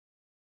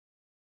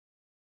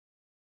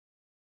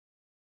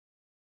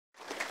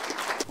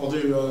I'll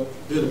do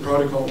the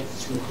protocol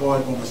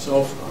required by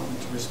myself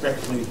to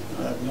respectfully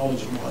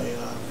acknowledge my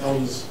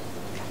elders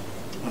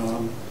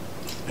and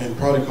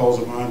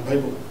protocols of my own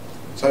people.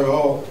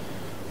 So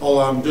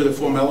I'll do the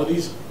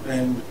formalities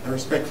and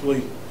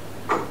respectfully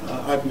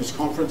open this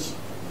conference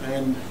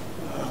and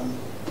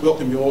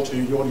welcome you all to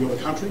Yorta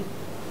Yorta country.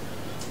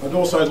 I'd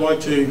also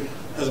like to,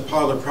 as a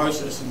part of the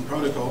process and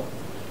protocol,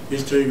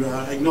 is to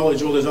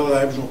acknowledge all those other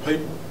Aboriginal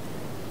people,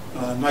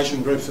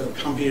 nation groups that have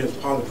come here as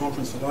part of the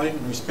conference today,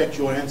 and respect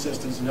your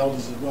ancestors and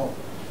elders as well.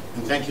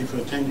 And thank you for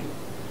attending.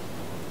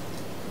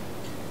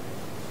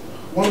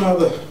 One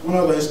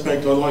other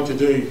aspect I'd like to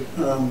do,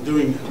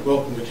 doing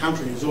Welcome to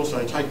Country, is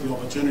also take the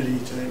opportunity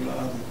to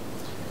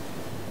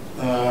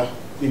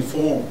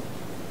inform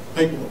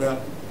people about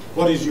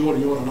what is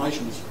Yorta Yorta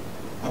Nation's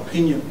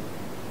opinion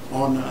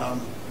on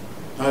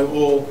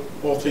all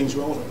things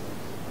relevant.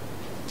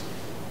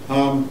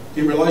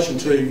 In relation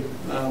to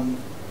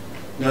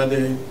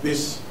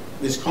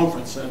this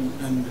conference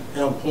and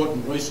how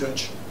important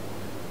research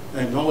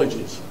and knowledge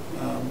is,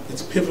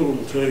 it's pivotal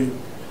to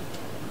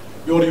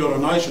Yorta Yorta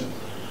Nation,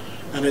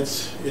 and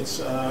it's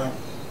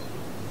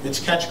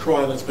catch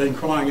cry that's been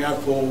crying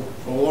out for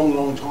a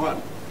long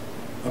time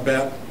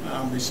about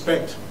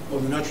respect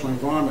of the natural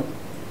environment,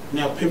 and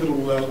how pivotal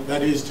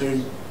that is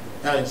to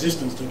our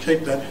existence, to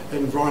keep that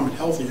environment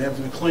healthy,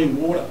 having clean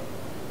water.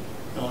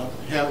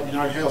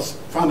 How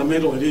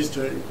fundamental it is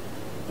to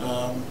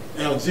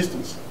our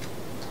existence,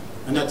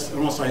 and that's,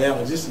 when I say our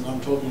existence,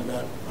 I'm talking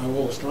about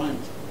all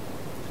Australians.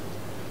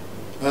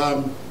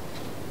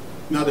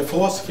 Now the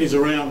philosophies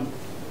around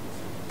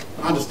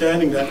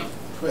understanding that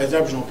as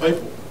Aboriginal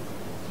people,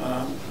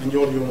 and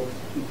Yorta Yorta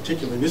in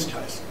particular in this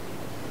case,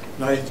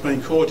 it's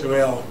been core to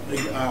our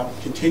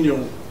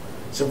continual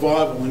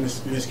survival in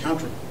this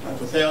country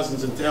for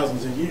thousands and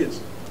thousands of years.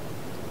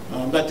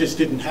 That just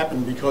didn't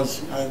happen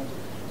because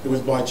it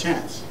was by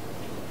chance.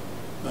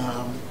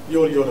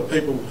 Yorta Yorta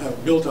people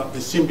have built up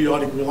this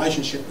symbiotic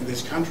relationship with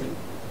this country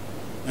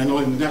and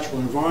in the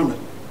natural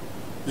environment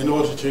in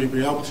order to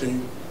be able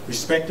to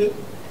respect it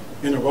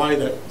in a way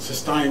that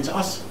sustains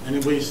us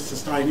and we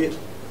sustain it.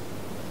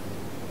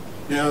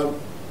 Now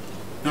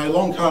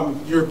long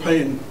come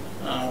European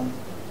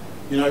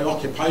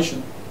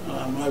occupation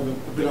a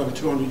bit over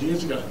 200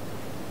 years ago,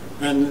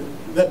 and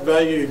that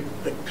value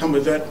that come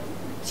with that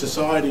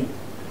society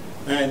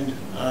and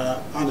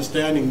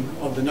understanding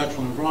of the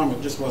natural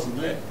environment just wasn't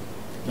there.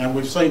 Now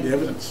we've seen the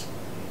evidence.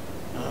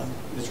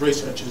 This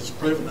research has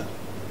proven that.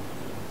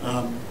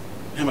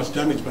 How much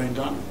damage has been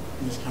done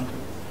in this country.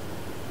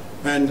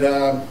 And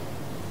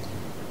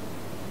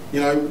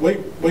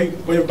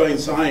we've been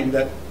saying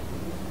that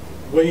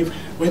we've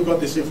got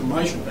this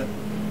information that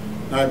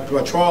to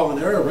a trial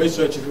and error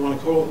research, if you want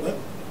to call it that,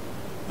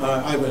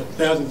 over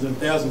thousands and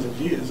thousands of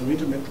years of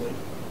intimately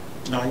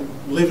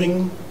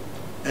living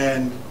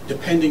and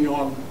depending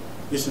on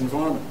this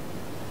environment.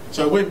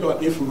 So we've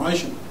got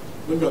information,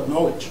 we've got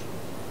knowledge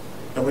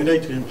that we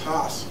need to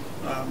impass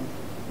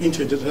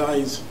into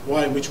today's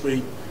way in which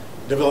we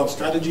develop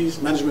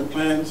strategies, management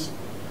plans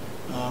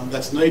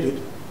that's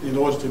needed in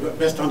order to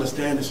best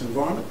understand this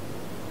environment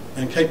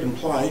and keep in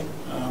play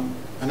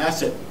an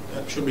asset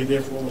that should be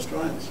there for all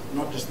Australians,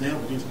 not just now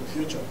but into the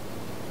future.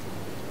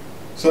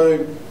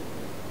 So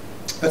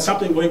that's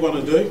something we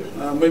want to do.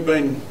 We've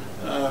been,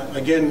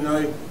 again,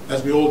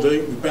 as we all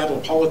do, we battle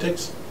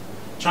politics,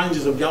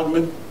 changes of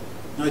government,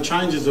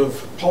 changes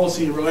of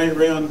policy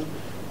around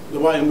the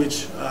way in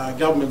which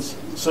governments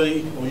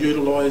see or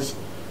utilise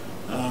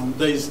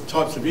these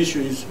types of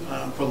issues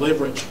for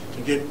leverage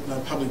to get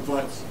public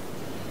votes.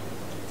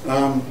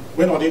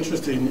 We're not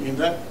interested in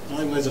that.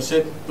 As I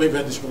said, we've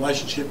had this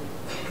relationship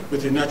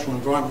with the natural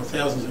environment for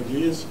thousands of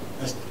years,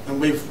 and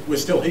we're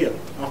still here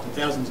after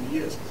thousands of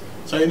years.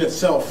 So in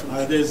itself,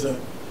 there's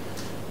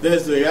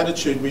the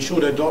attitude we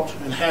should adopt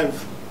and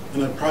have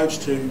an approach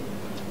to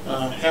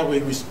how we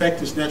respect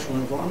this natural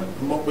environment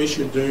and what we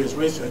should do as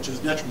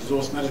researchers, natural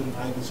resource management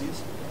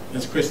agencies,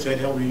 as Chris said,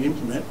 how we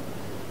implement.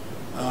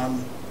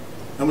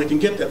 And we can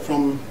get that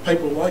from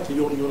people like the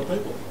Yorta Yorta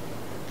people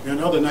and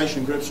other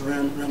nation groups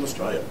around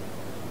Australia.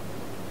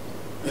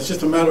 It's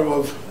just a matter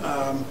of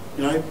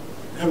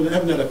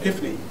having that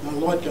epiphany. The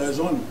light goes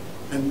on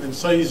and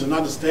sees and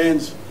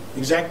understands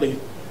exactly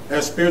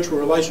our spiritual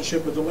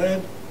relationship with the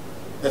land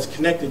that's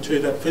connected to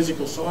that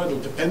physical side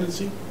of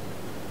dependency.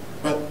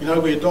 But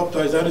we adopt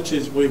those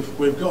attitudes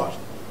we've got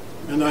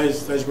and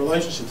those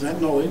relationships and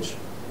that knowledge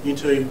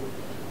into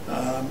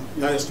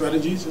our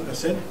strategies, as I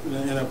said,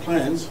 and our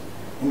plans,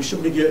 and we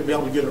should be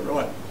able to get it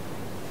right.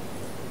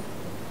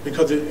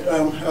 Because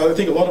I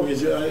think a lot of it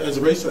is, as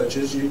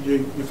researchers,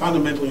 you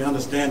fundamentally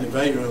understand the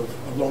value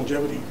of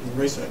longevity in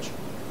research.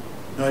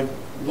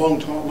 Long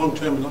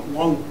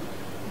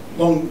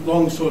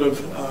sort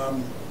of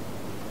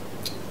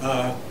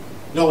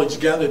knowledge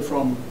gathered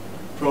from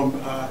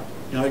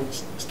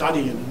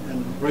study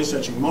and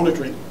researching,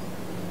 monitoring.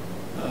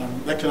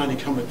 That can only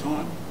come with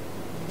time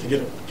to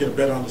get a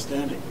better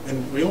understanding.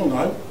 And we all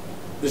know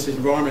this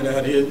environment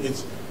out here,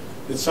 it's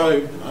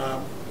so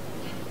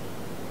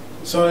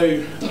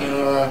So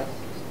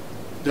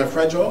they're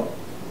fragile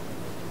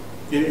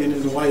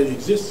in the way it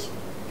exists,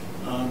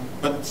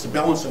 but it's the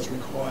balance that's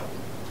required.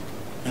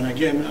 And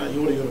again,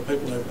 Yorta Yorta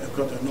people have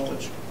got that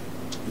knowledge.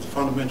 It's a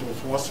fundamental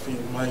philosophy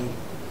and the way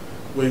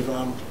we've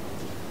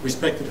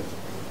respected it.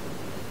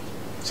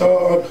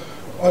 So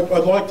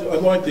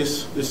I'd like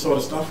this sort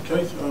of stuff,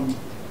 Keith,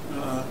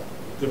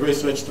 the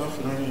research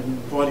stuff, and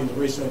inviting the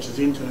researchers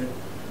in to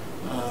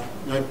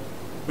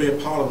be a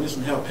part of this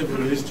and how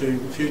pivotal it is to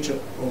the future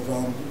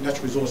of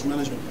natural resource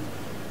management.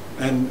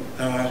 And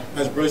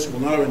as Bruce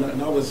will know,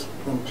 and others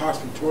from Parks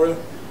Victoria,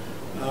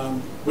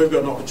 we've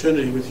got an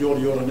opportunity with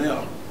Yorta Yorta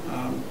now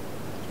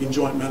in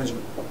joint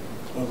management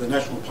of the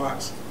national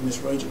parks in this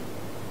region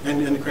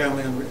and the Crown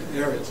Land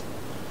areas,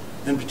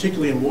 and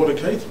particularly in water,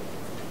 Keith.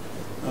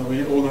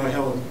 We all know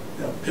how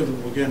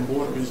pivotal, again,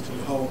 water is to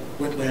the whole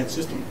wetland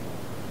system.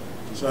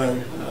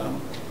 So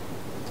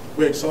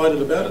we're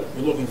excited about it.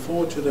 We're looking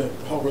forward to the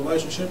whole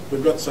relationship.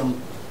 We've got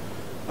some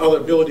other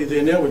ability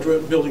there now.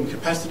 We're building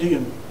capacity,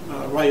 and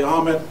Ray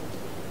Ahmed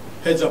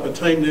heads up a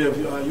team there of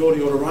Yorta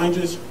Yorta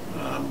Rangers,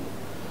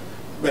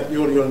 at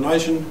Yorta Yorta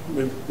Nation.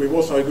 We've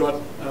also got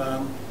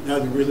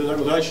the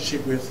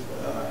relationship with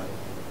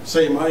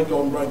CMA,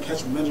 Goulburn Road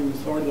Catchment Management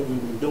Authority, that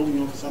we've been building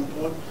on for some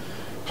time.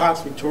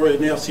 Parks Victoria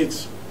now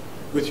sits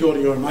with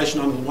Yorta Yorta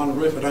Nation under the one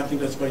roof. I don't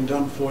think that's been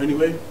done before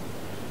anywhere.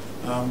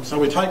 So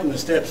we're taking the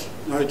steps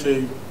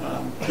to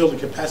build the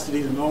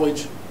capacity, the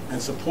knowledge and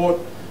support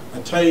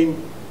a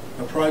team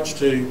approach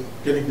to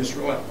getting this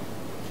right.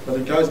 But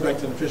it goes back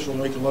to the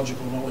official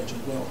ecological knowledge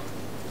as well.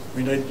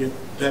 We need to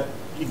get that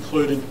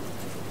included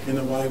in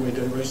the way we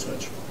do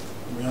research.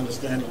 We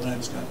understand the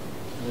landscape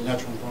and the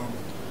natural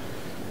environment.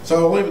 So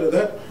I'll leave it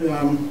at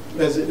that.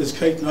 As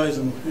Keith knows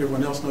and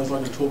everyone else knows,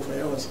 I can talk for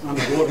hours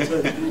underwater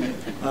too.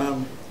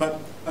 But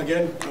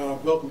again,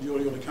 welcome to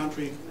Yorta Yorta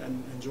country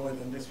and enjoy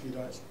the next few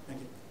days.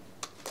 Thank you.